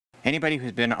Anybody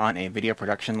who's been on a video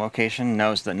production location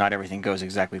knows that not everything goes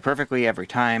exactly perfectly every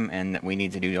time, and that we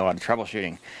need to do a lot of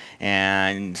troubleshooting.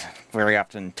 And very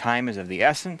often time is of the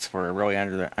essence. We're really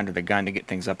under the gun to get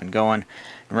things up and going,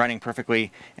 running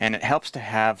perfectly, and it helps to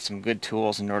have some good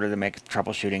tools in order to make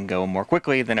troubleshooting go more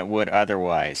quickly than it would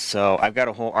otherwise. So I've got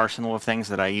a whole arsenal of things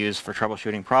that I use for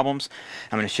troubleshooting problems.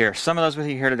 I'm going to share some of those with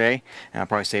you here today, and I'll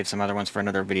probably save some other ones for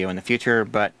another video in the future.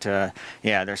 But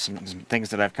yeah, there's some things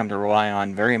that I've come to rely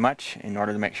on very much in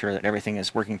order to make sure that everything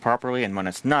is working properly, and when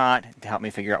it's not, to help me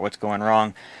figure out what's going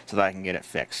wrong so that I can get it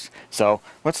fixed. So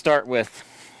let's start with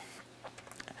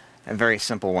a very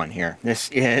simple one here. This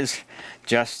is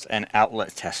just an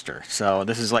outlet tester. So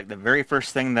this is like the very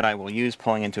first thing that I will use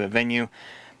pulling into a venue.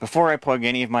 Before I plug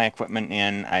any of my equipment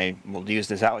in, I will use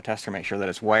this outlet tester, make sure that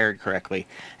it's wired correctly.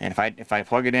 And if I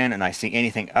plug it in and I see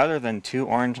anything other than two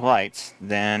orange lights,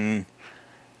 then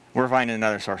we're finding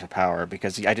another source of power,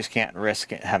 because I just can't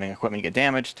risk having equipment get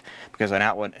damaged because an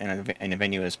outlet in a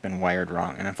venue has been wired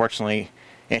wrong. And unfortunately,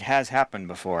 it has happened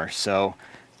before. So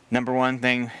number one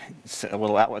thing, a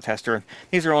little outlet tester.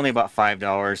 These are only about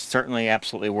 $5. Certainly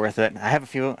absolutely worth it. I have a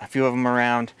few of them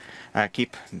around. I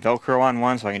keep Velcro on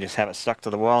one so I can just have it stuck to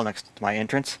the wall next to my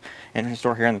entrance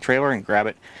door here in the trailer and grab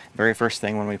it very first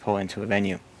thing when we pull into a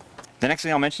venue. The next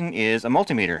thing I'll mention is a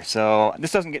multimeter. So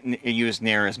this doesn't get used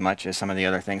near as much as some of the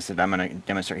other things that I'm going to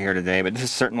demonstrate here today, but this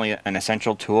is certainly an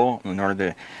essential tool in order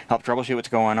to help troubleshoot what's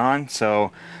going on.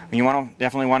 So you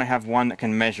definitely want to have one that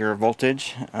can measure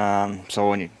voltage. So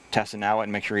when you test an outlet,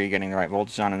 make sure you're getting the right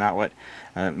voltage on an outlet.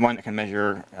 One that can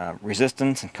measure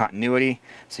resistance and continuity,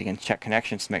 so you can check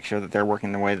connections to make sure that they're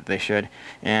working the way that they should.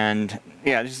 And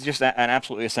yeah, this is just an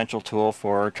absolutely essential tool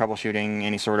for troubleshooting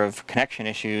any sort of connection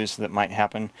issues that might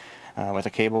happen with a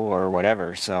cable or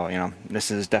whatever. So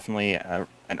this is definitely a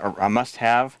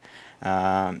must-have.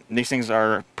 These things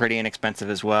are pretty inexpensive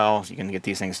as well. You can get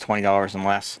these things $20 and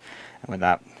less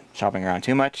without shopping around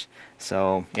too much.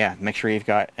 So yeah, make sure you've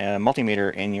got a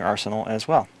multimeter in your arsenal as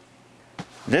well.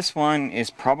 This one is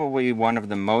probably one of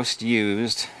the most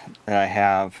used that I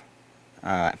have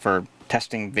for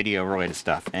testing video related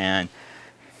stuff, and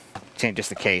it ain't just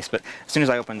the case, but as soon as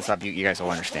I open this up, you guys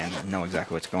will understand and know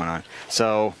exactly what's going on.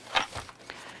 So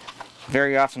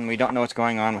very often we don't know what's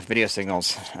going on with video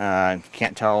signals.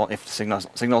 Can't tell if the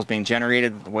signal is being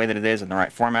generated the way that it is in the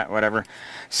right format, whatever.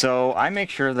 So I make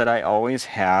sure that I always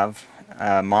have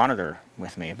a monitor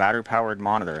with me, a battery-powered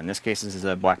monitor. In this case, this is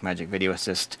a Blackmagic Video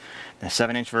Assist, the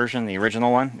 7-inch version, the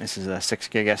original one. This is a 6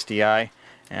 gig SDI,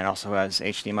 and also has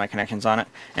HDMI connections on it.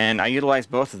 And I utilize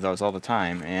both of those all the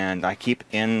time. And I keep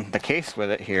in the case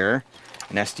with it here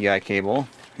an SDI cable,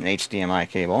 an HDMI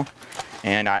cable,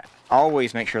 and I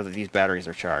always make sure that these batteries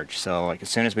are charged. So like as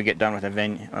soon as we get done with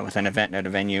an event at a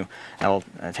venue, I'll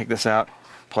take this out,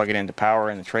 plug it into power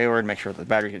in the trailer, and make sure that the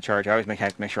batteries get charged. I always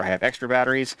make sure I have extra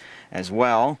batteries as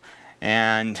well.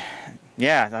 And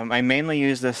yeah, I mainly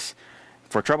use this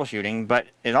for troubleshooting, but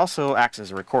it also acts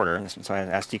as a recorder. So I have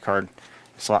SD card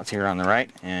slots here on the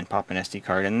right, and pop an SD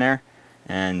card in there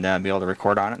and be able to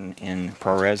record on it in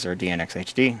ProRes or DNX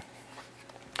HD.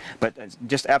 But it's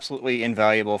just absolutely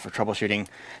invaluable for troubleshooting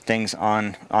things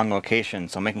on location.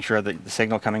 So making sure that the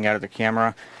signal coming out of the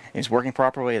camera is working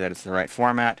properly, that it's the right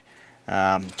format,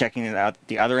 checking it out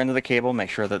the other end of the cable,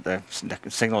 make sure that the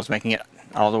signal is making it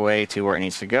all the way to where it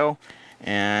needs to go,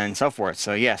 and so forth.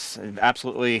 So yes,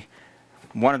 absolutely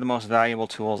one of the most valuable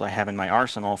tools I have in my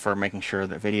arsenal for making sure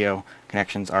that video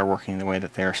connections are working the way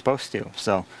that they're supposed to.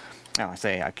 So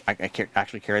I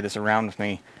actually carry this around with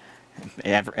me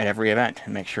at every event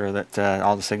and make sure that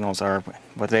all the signals are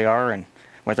what they are and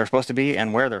what they're supposed to be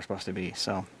and where they're supposed to be.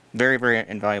 So very, very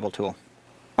invaluable tool.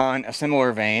 On a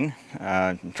similar vein,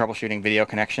 troubleshooting video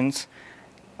connections,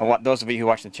 those of you who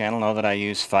watch the channel know that I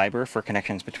use fiber for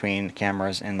connections between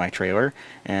cameras and my trailer,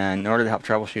 and in order to help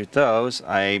troubleshoot those,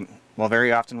 I will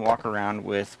very often walk around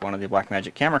with one of the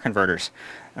Blackmagic camera converters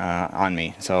on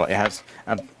me. So it has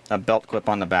a belt clip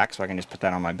on the back, so I can just put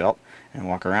that on my belt and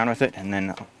walk around with it, and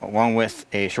then along with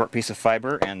a short piece of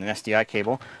fiber and an SDI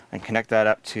cable, I can connect that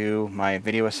up to my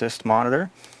Video Assist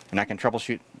monitor, and I can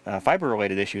troubleshoot fiber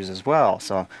related issues as well.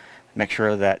 So make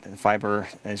sure that the fiber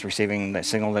is receiving the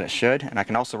signal that it should, and I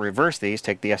can also reverse these,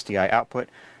 take the SDI output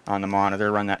on the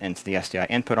monitor, run that into the SDI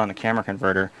input on the camera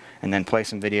converter, and then play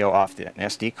some video off the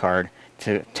SD card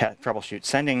to troubleshoot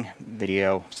sending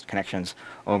video connections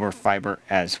over fiber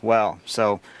as well.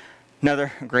 So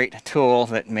another great tool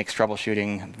that makes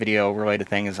troubleshooting video related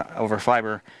things over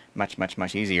fiber much, much,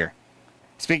 much easier.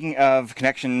 Speaking of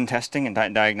connection testing and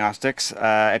diagnostics,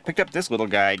 I picked up this little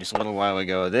guy just a little while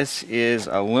ago. This is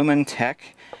a Lumen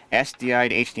Tech SDI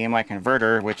to HDMI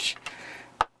converter, which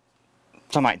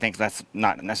some might think that's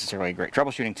not necessarily a great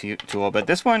troubleshooting tool, but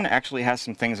this one actually has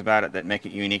some things about it that make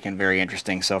it unique and very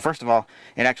interesting. So first of all,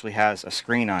 it actually has a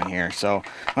screen on here. So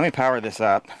let me power this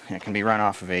up. It can be run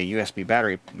off of a USB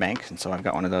battery bank, and so I've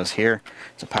got one of those here.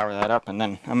 So power that up, and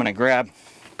then I'm going to grab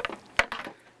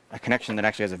a connection that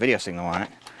actually has a video signal on it.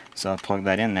 So I'll plug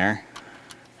that in there,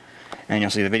 and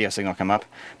you'll see the video signal come up.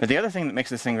 But the other thing that makes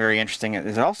this thing very interesting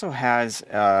is it also has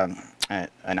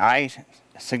an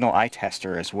signal eye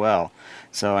tester as well.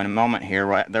 So in a moment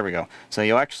here, there we go. So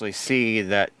you'll actually see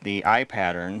that the eye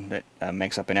pattern that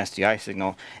makes up an SDI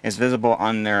signal is visible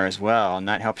on there as well, and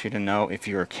that helps you to know if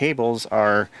your cables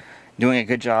are doing a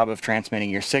good job of transmitting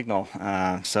your signal.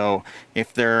 So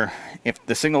if the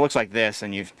signal looks like this,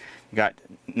 and you've got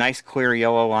nice clear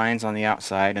yellow lines on the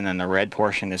outside, and then the red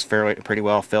portion is pretty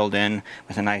well filled in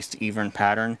with a nice even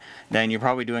pattern, then you're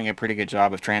probably doing a pretty good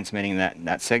job of transmitting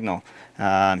that signal.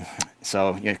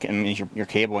 So your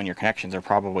cable and your connections are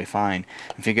probably fine.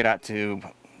 If you get out to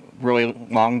really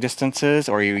long distances,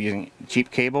 or you're using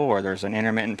cheap cable, or there's an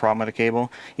intermittent problem with the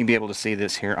cable, you'll be able to see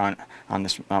this here on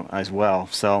this as well.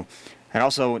 So it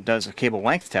also does a cable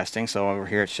length testing. So over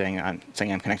here it's saying I'm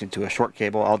connected to a short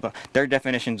cable. Although their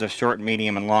definitions of short,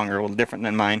 medium, and long are a little different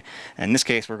than mine. In this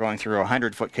case, we're going through a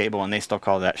 100-foot cable, and they still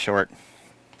call that short.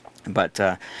 But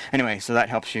anyway, so that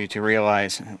helps you to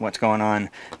realize what's going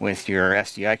on with your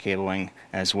SDI cabling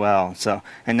as well. So,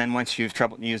 and then once you've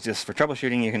used this for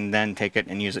troubleshooting, you can then take it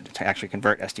and use it to actually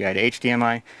convert SDI to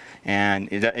HDMI.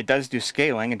 And it does do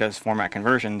scaling, it does format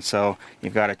conversion. So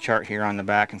you've got a chart here on the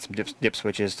back and some dip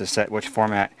switches to set which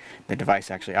format the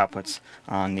device actually outputs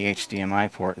on the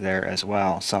HDMI port there as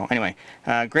well. So anyway,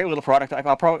 great little product.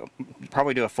 I'll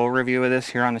probably do a full review of this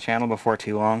here on the channel before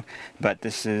too long. But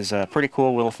this is a pretty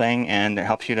cool little thing, and it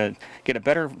helps you to get a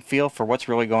better feel for what's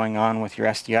really going on with your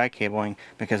SDI cabling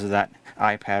because of that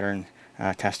eye pattern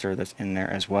tester that's in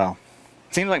there as well.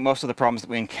 It seems like most of the problems that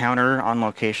we encounter on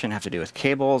location have to do with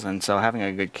cables, and so having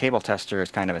a good cable tester is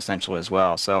kind of essential as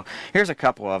well. So here's a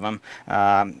couple of them.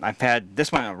 I've had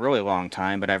this one a really long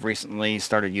time, but I've recently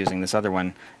started using this other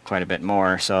one quite a bit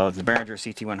more. So the Behringer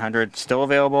CT100 still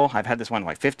available. I've had this one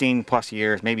like 15 plus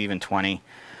years, maybe even 20.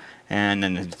 And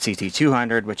then the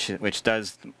CT200, which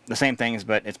does the same things,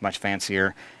 but it's much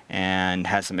fancier and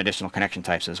has some additional connection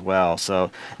types as well. So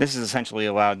this is essentially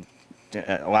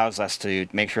allows us to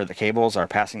make sure the cables are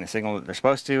passing the signal that they're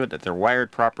supposed to, that they're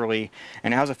wired properly,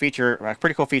 and it has a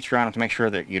pretty cool feature on it to make sure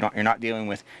that you're not dealing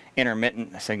with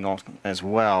intermittent signal as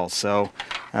well. So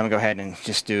I'm gonna go ahead and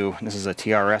just do, this is a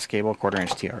TRS cable,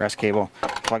 quarter-inch TRS cable.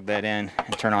 Plug that in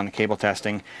and turn on the cable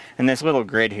testing, and this little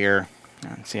grid here.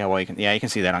 See how well you can, yeah, you can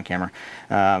see that on camera.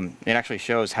 It actually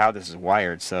shows how this is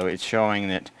wired. So it's showing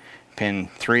that pin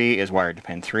 3 is wired to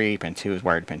pin 3, pin 2 is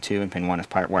wired to pin 2, and pin 1 is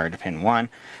wired to pin 1.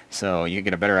 So you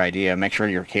get a better idea. Make sure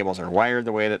your cables are wired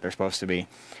the way that they're supposed to be.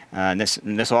 This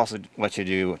will also let you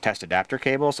do test adapter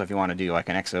cables. So if you want to do like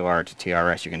an XLR to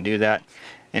TRS, you can do that.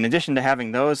 In addition to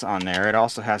having those on there, it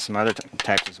also has some other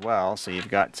types as well. So you've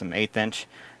got some 1/8 inch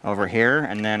over here,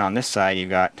 and then on this side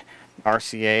you've got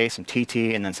RCA, some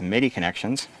TT, and then some MIDI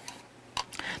connections.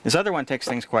 This other one takes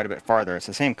things quite a bit farther. It's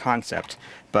the same concept,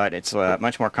 but it's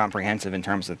much more comprehensive in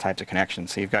terms of the types of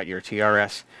connections. So you've got your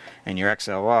TRS and your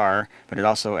XLR, but it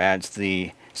also adds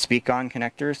the speak-on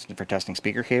connectors for testing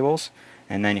speaker cables.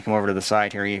 And then you come over to the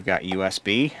side here, you've got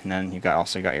USB, and then you've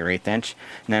also got your 1/8 inch.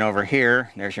 And then over here,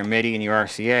 there's your MIDI and your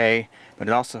RCA, but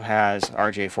it also has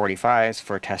RJ45s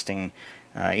for testing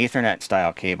Ethernet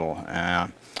style cable.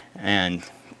 And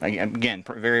again,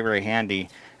 very, very handy.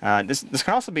 This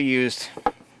can also be used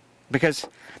because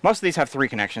most of these have 3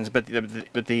 connections, but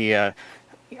the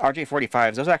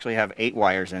RJ45s, those actually have 8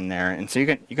 wires in there, and so you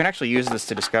can actually use this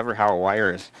to discover how a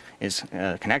wire is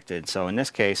connected. So in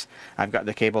this case, I've got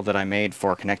the cable that I made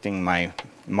for connecting my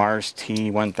Mars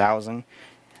T1000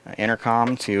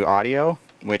 intercom to audio,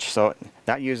 so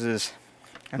that uses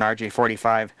an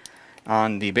RJ45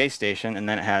 on the base station, and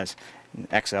then it has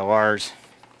XLRs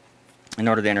in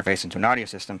order to interface into an audio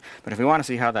system. But if we want to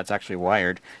see how that's actually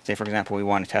wired, say for example we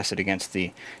want to test it against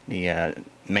the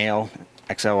male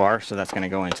XLR, so that's going to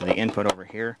go into the input over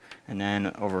here, and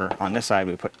then over on this side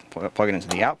we plug it into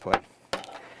the output,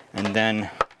 and then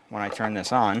when I turn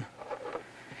this on,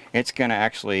 it's going to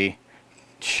actually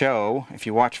show, if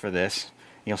you watch for this,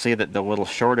 you'll see that the little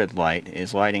shorted light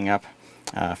is lighting up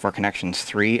for connections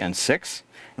 3 and 6,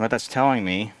 and what that's telling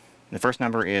me, the first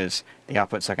number is the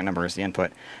output, second number is the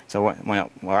input. So when it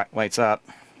lights up,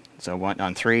 so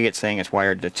on 3 it's saying it's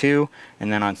wired to 2, and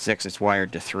then on 6 it's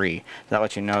wired to 3. So that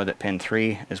lets you know that pin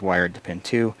 3 is wired to pin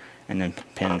 2, and then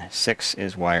pin 6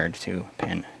 is wired to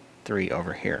pin 3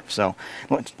 over here. So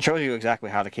it shows you exactly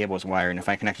how the cable is wired, and if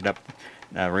I connected up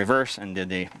reverse and did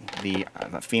the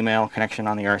female connection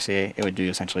on the RCA, it would do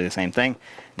essentially the same thing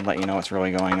and let you know what's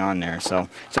really going on there. So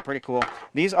pretty cool.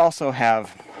 These also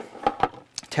have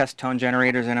test tone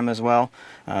generators in them as well,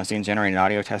 so you can generate an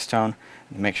audio test tone,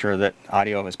 make sure that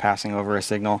audio is passing over a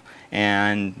signal.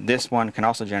 And this one can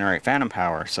also generate phantom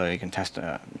power, so you can test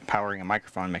powering a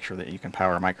microphone, make sure that you can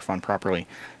power a microphone properly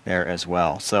there as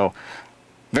well. So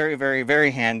very, very,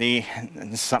 very handy.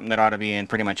 This is something that ought to be in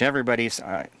pretty much everybody's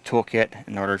toolkit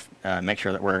in order to make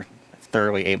sure that we're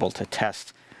thoroughly able to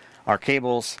test our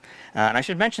cables. And I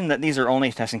should mention that these are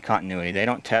only testing continuity. They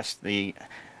don't test the...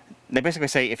 They basically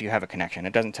say if you have a connection.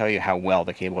 It doesn't tell you how well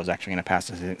the cable is actually going to pass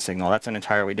the signal. That's an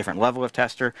entirely different level of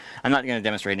tester. I'm not going to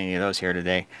demonstrate any of those here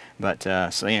today. But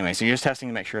so anyway, so you're just testing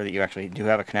to make sure that you actually do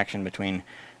have a connection between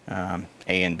A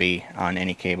and B on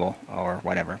any cable or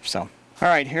whatever. So,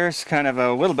 alright, here's kind of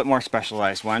a little bit more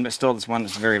specialized one, but still this one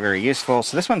is very, very useful.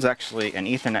 So this one's actually an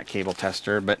Ethernet cable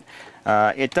tester, but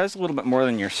it does a little bit more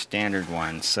than your standard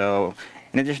one. So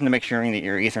in addition to making sure that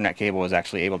your Ethernet cable is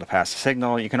actually able to pass the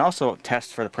signal, you can also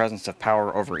test for the presence of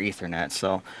power over Ethernet.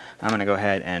 So I'm going to go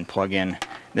ahead and plug in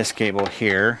this cable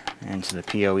here into the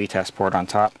PoE test port on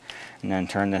top, and then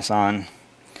turn this on.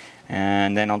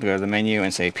 And then I'll go to the menu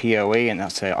and say PoE, and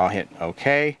I'll hit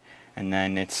OK. And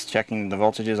then it's checking the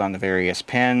voltages on the various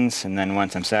pins, and then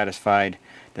once I'm satisfied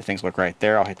that things look right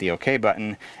there, I'll hit the OK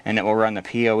button, and it will run the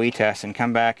PoE test and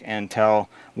come back and tell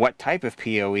what type of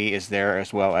PoE is there,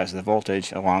 as well as the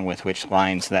voltage, along with which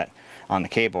lines that on the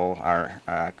cable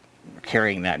are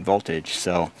carrying that voltage.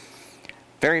 So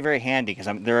very, very handy,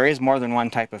 because there is more than one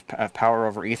type of power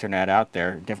over Ethernet out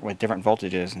there with different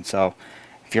voltages, and so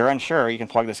if you're unsure, you can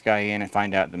plug this guy in and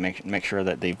find out to make sure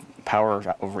that the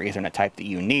power over Ethernet type that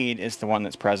you need is the one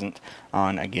that's present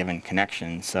on a given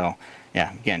connection. So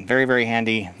yeah, again, very, very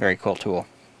handy, very cool tool.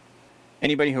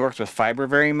 Anybody who works with fiber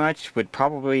very much would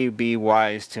probably be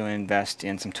wise to invest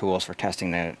in some tools for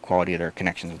testing the quality of their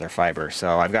connections with their fiber.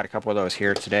 So I've got a couple of those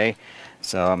here today.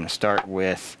 So I'm going to start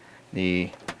with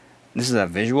this is a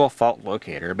visual fault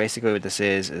locator. Basically what this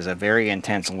is a very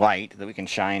intense light that we can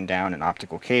shine down an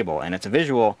optical cable. And it's a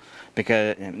visual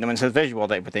because when it says visual,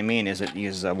 what they mean is it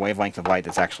uses a wavelength of light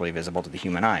that's actually visible to the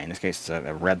human eye. In this case, it's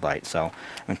a red light. So I'm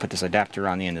going to put this adapter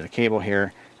on the end of the cable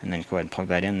here, and then go ahead and plug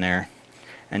that in there.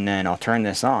 And then I'll turn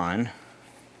this on.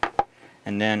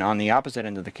 And then on the opposite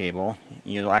end of the cable,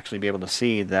 you'll actually be able to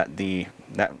see that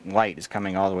that light is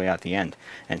coming all the way out the end.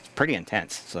 And it's pretty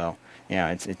intense. So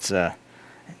yeah, it's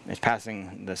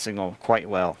passing the signal quite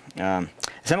well.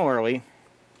 Similarly,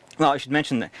 well, I should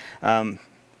mention that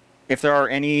if there are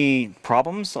any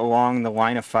problems along the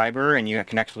line of fiber and you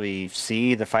can actually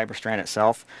see the fiber strand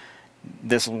itself,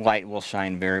 this light will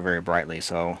shine very, very brightly.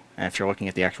 So if you're looking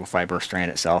at the actual fiber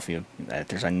strand itself, if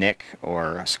there's a nick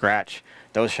or a scratch,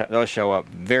 those show up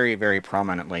very, very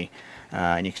prominently.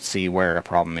 And you can see where a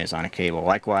problem is on a cable.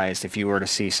 Likewise, if you were to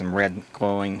see some red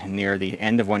glowing near the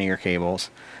end of one of your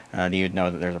cables, you'd know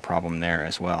that there's a problem there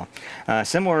as well.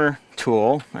 Similar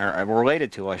tool, or a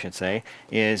related tool I should say,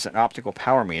 is an optical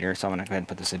power meter. So I'm going to go ahead and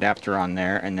put this adapter on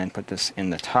there and then put this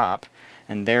in the top.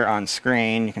 And there on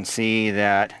screen you can see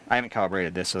that I haven't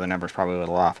calibrated this, so the number's probably a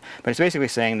little off. But it's basically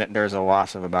saying that there's a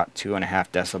loss of about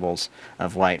 2.5 decibels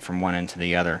of light from one end to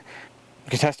the other. You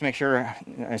can test to make sure,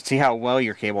 see how well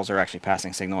your cables are actually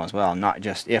passing signal as well, not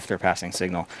just if they're passing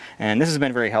signal. And this has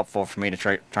been very helpful for me to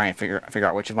try and figure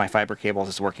out which of my fiber cables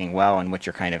is working well and which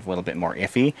are kind of a little bit more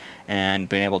iffy, and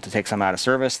being able to take some out of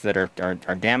service that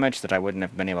are damaged that I wouldn't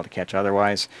have been able to catch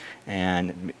otherwise,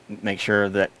 and make sure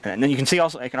that, and then you can see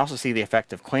also, I can also see the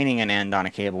effect of cleaning an end on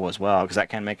a cable as well, because that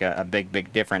can make a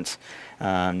big difference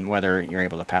whether you're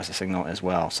able to pass a signal as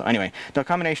well. So anyway, the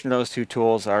combination of those two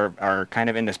tools are kind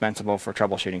of indispensable for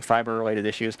troubleshooting fiber related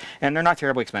issues, and they're not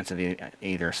terribly expensive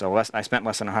either. So I spent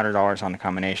less than $100 on the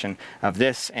combination of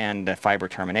this and the fiber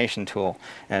termination tool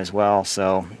as well.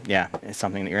 So yeah, it's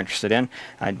something that you're interested in.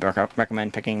 I'd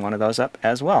recommend picking one of those up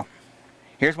as well.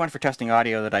 Here's one for testing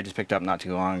audio that I just picked up not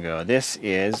too long ago. This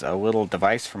is a little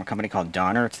device from a company called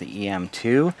Donner. It's the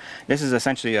EM2. This is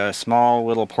essentially a small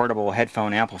little portable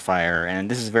headphone amplifier,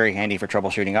 and this is very handy for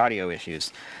troubleshooting audio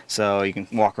issues. So you can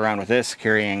walk around with this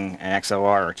carrying an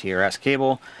XLR or TRS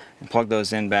cable and plug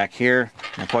those in back here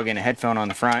and plug in a headphone on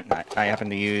the front. I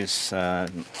happen to use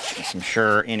some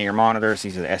Shure in-ear monitors.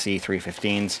 These are the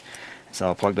SE315s. So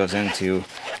I'll plug those into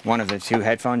one of the two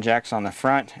headphone jacks on the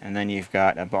front, and then you've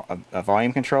got a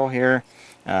volume control here,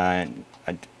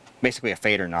 basically a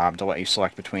fader knob to let you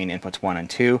select between inputs 1 and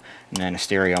 2, and then a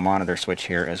stereo monitor switch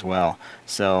here as well.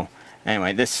 So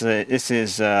anyway, this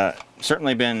has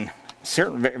certainly been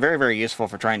very, very useful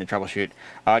for trying to troubleshoot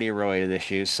audio-related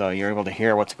issues, so you're able to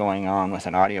hear what's going on with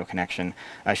an audio connection.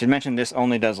 I should mention this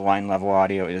only does line-level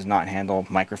audio. It does not handle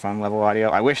microphone-level audio.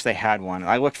 I wish they had one.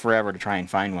 I looked forever to try and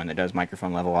find one that does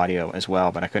microphone-level audio as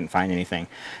well, but I couldn't find anything.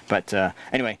 But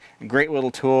anyway, great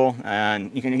little tool,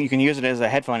 and you can use it as a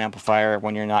headphone amplifier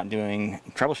when you're not doing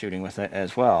troubleshooting with it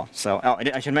as well. So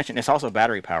I should mention it's also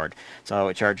battery-powered, so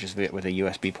it charges with a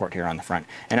USB port here on the front,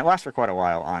 and it lasts for quite a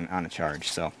while on a charge.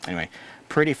 So anyway,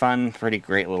 pretty fun, pretty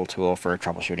great little tool for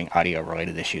troubleshooting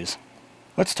audio-related issues.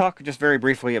 Let's talk just very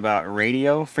briefly about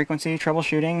radio frequency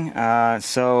troubleshooting.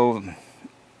 So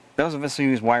those of us who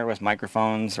use wireless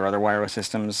microphones or other wireless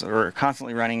systems are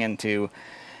constantly running into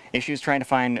issues trying to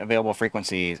find available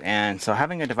frequencies, and so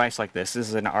having a device like this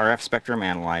is an RF spectrum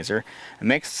analyzer. It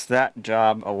makes that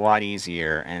job a lot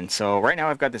easier. And so right now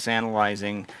I've got this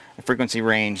analyzing a frequency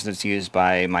range that's used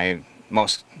by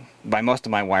most of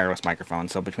my wireless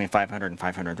microphones, so between 500 and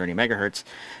 530 megahertz,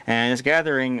 and it's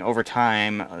gathering over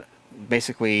time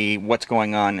basically what's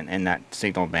going on in that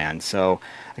signal band. So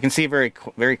I can see very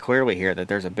clearly here that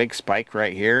there's a big spike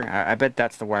right here. I bet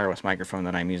that's the wireless microphone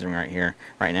that I'm using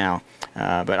right now.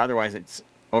 But otherwise, it's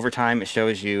over time it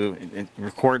shows you, it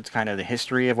records kind of the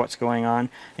history of what's going on,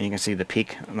 and you can see the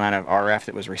peak amount of RF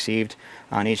that was received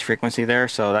on each frequency there.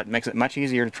 So that makes it much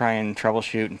easier to try and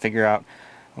troubleshoot and figure out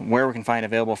where we can find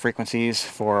available frequencies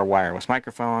for a wireless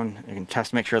microphone. You can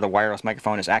test to make sure the wireless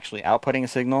microphone is actually outputting a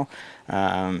signal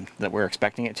that we're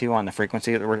expecting it to on the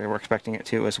frequency that we're expecting it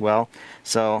to as well.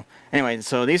 So anyway,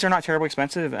 so these are not terribly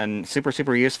expensive and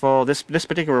super useful. This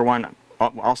particular one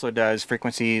also does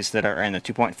frequencies that are in the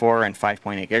 2.4 and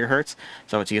 5.8 gigahertz,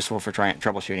 so it's useful for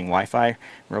troubleshooting Wi-Fi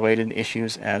related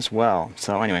issues as well.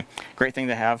 So anyway, great thing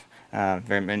to have.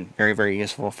 Been very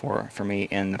useful for me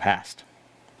in the past.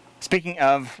 Speaking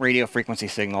of radio frequency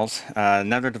signals,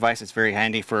 another device that's very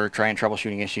handy for trying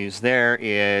troubleshooting issues there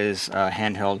is a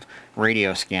handheld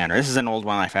radio scanner. This is an old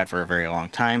one I've had for a very long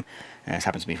time. And this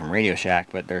happens to be from Radio Shack,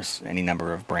 but there's any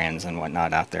number of brands and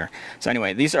whatnot out there. So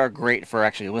anyway, these are great for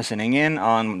actually listening in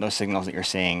on those signals that you're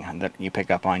seeing, that you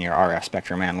pick up on your RF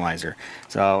spectrum analyzer.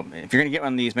 So if you're going to get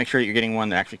one of these, make sure that you're getting one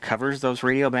that actually covers those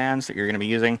radio bands that you're going to be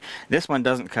using. This one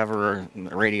doesn't cover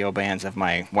the radio bands of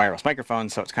my wireless microphone,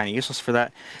 so it's kind of useless for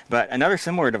that. But another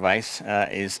similar device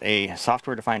is a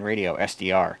software-defined radio,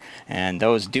 SDR, and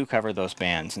those do cover those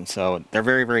bands. And so they're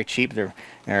very cheap.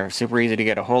 They're super easy to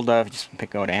get a hold of. Just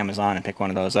go to Amazon and pick one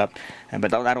of those up.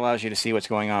 But that allows you to see what's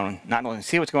going on, not only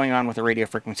see what's going on with the radio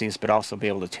frequencies, but also be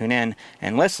able to tune in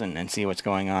and listen and see what's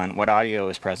going on, what audio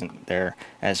is present there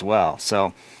as well.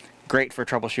 So great for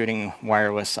troubleshooting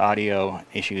wireless audio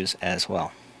issues as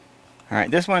well. Alright,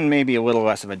 this one may be a little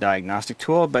less of a diagnostic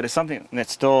tool, but it's something that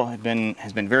still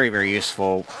has been very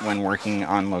useful when working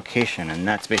on location, and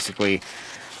that's basically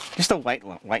just a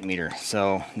light meter.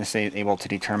 So this is able to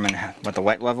determine what the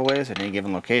light level is at any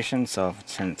given location. So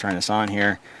if I turn this on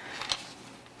here,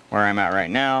 where I'm at right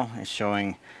now, it's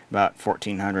showing about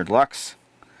 1400 lux.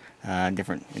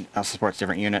 It also supports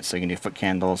different units, so you can do foot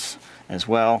candles as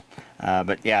well.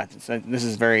 But yeah, this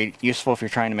is very useful if you're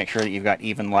trying to make sure that you've got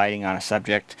even lighting on a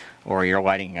subject, or you're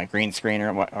lighting a green screen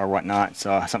or whatnot.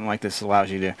 So something like this allows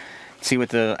you to see what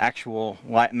the actual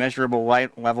measurable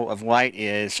light level of light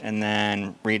is, and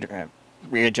then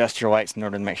readjust your lights in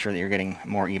order to make sure that you're getting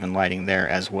more even lighting there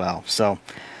as well. So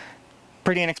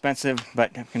pretty inexpensive,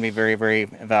 but can be very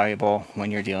valuable when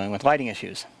you're dealing with lighting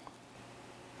issues.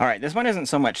 Alright, this one isn't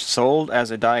so much sold as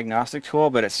a diagnostic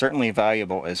tool, but it's certainly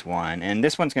valuable as one. And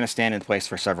this one's going to stand in place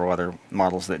for several other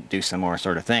models that do similar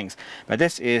sort of things. But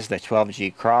this is the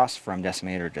 12G Cross from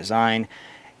Decimator Design.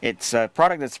 It's a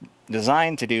product that's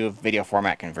designed to do video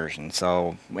format conversion.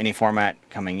 So any format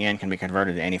coming in can be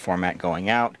converted to any format going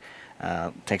out.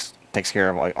 Takes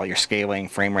care of all your scaling,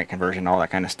 frame rate conversion, all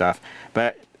that kind of stuff.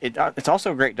 But it's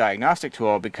also a great diagnostic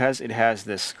tool because it has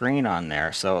this screen on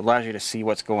there, so it allows you to see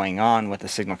what's going on with the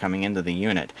signal coming into the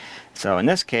unit. So in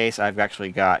this case, I've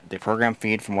actually got the program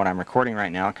feed from what I'm recording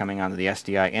right now coming onto the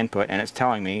SDI input, and it's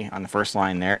telling me on the first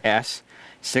line there, S,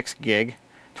 6 gig,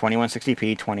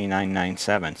 2160p,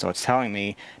 2997. So it's telling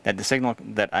me that the signal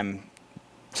that I'm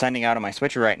sending out of my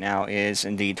switcher right now is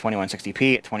indeed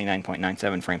 2160p at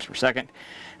 29.97 frames per second.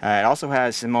 It also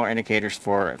has similar indicators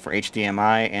for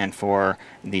HDMI and for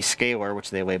the scaler,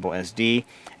 which they label as D.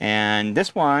 And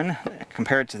this one,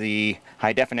 compared to the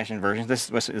high definition versions,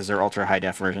 this is their ultra high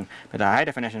def version, but the high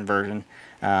definition version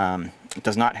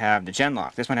does not have the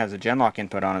Genlock. This one has a Genlock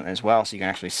input on it as well, so you can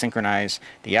actually synchronize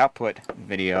the output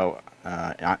video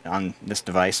on this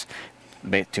device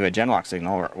to a Genlock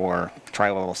signal or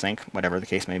tri-level sync, whatever the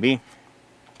case may be.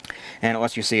 and it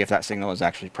lets you see if that signal is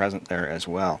actually present there as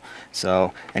well.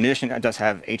 So in addition, it does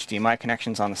have HDMI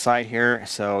connections on the side here,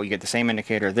 so you get the same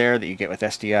indicator there that you get with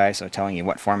SDI, so telling you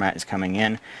what format is coming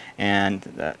in.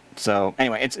 And so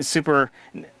anyway, it's super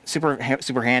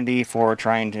handy for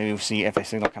trying to see if a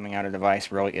signal coming out of a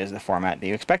device really is the format that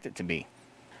you expect it to be.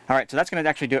 Alright, so that's going to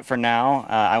actually do it for now.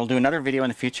 I will do another video in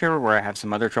the future where I have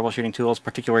some other troubleshooting tools,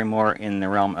 particularly more in the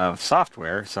realm of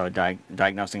software, so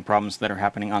diagnosing problems that are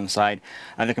happening on the side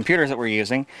of the computers that we're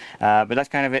using. But that's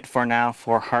kind of it for now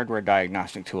for hardware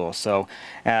diagnostic tools. So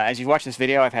as you watch this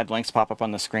video, I've had links pop up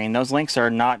on the screen. Those links are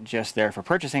not just there for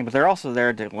purchasing, but they're also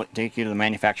there to take you to the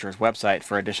manufacturer's website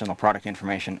for additional product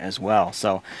information as well.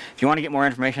 So if you want to get more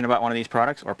information about one of these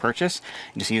products or purchase,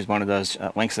 just use one of those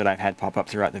links that I've had pop up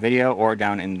throughout the video or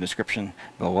down in the description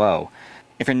below.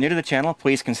 If you're new to the channel,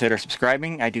 please consider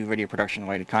subscribing. I do video production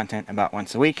related content about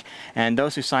once a week, and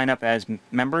those who sign up as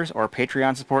members or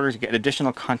Patreon supporters get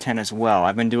additional content as well.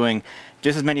 I've been doing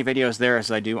just as many videos there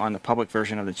as I do on the public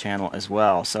version of the channel as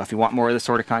well. So if you want more of this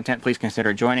sort of content, please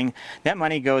consider joining. That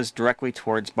money goes directly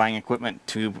towards buying equipment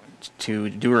to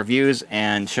do reviews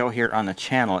and show here on the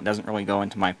channel. It doesn't really go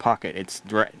into my pocket.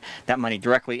 That money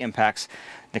directly impacts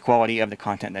the quality of the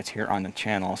content that's here on the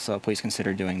channel, so please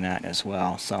consider doing that as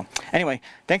well. So anyway,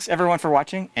 thanks everyone for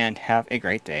watching, and have a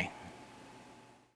great day.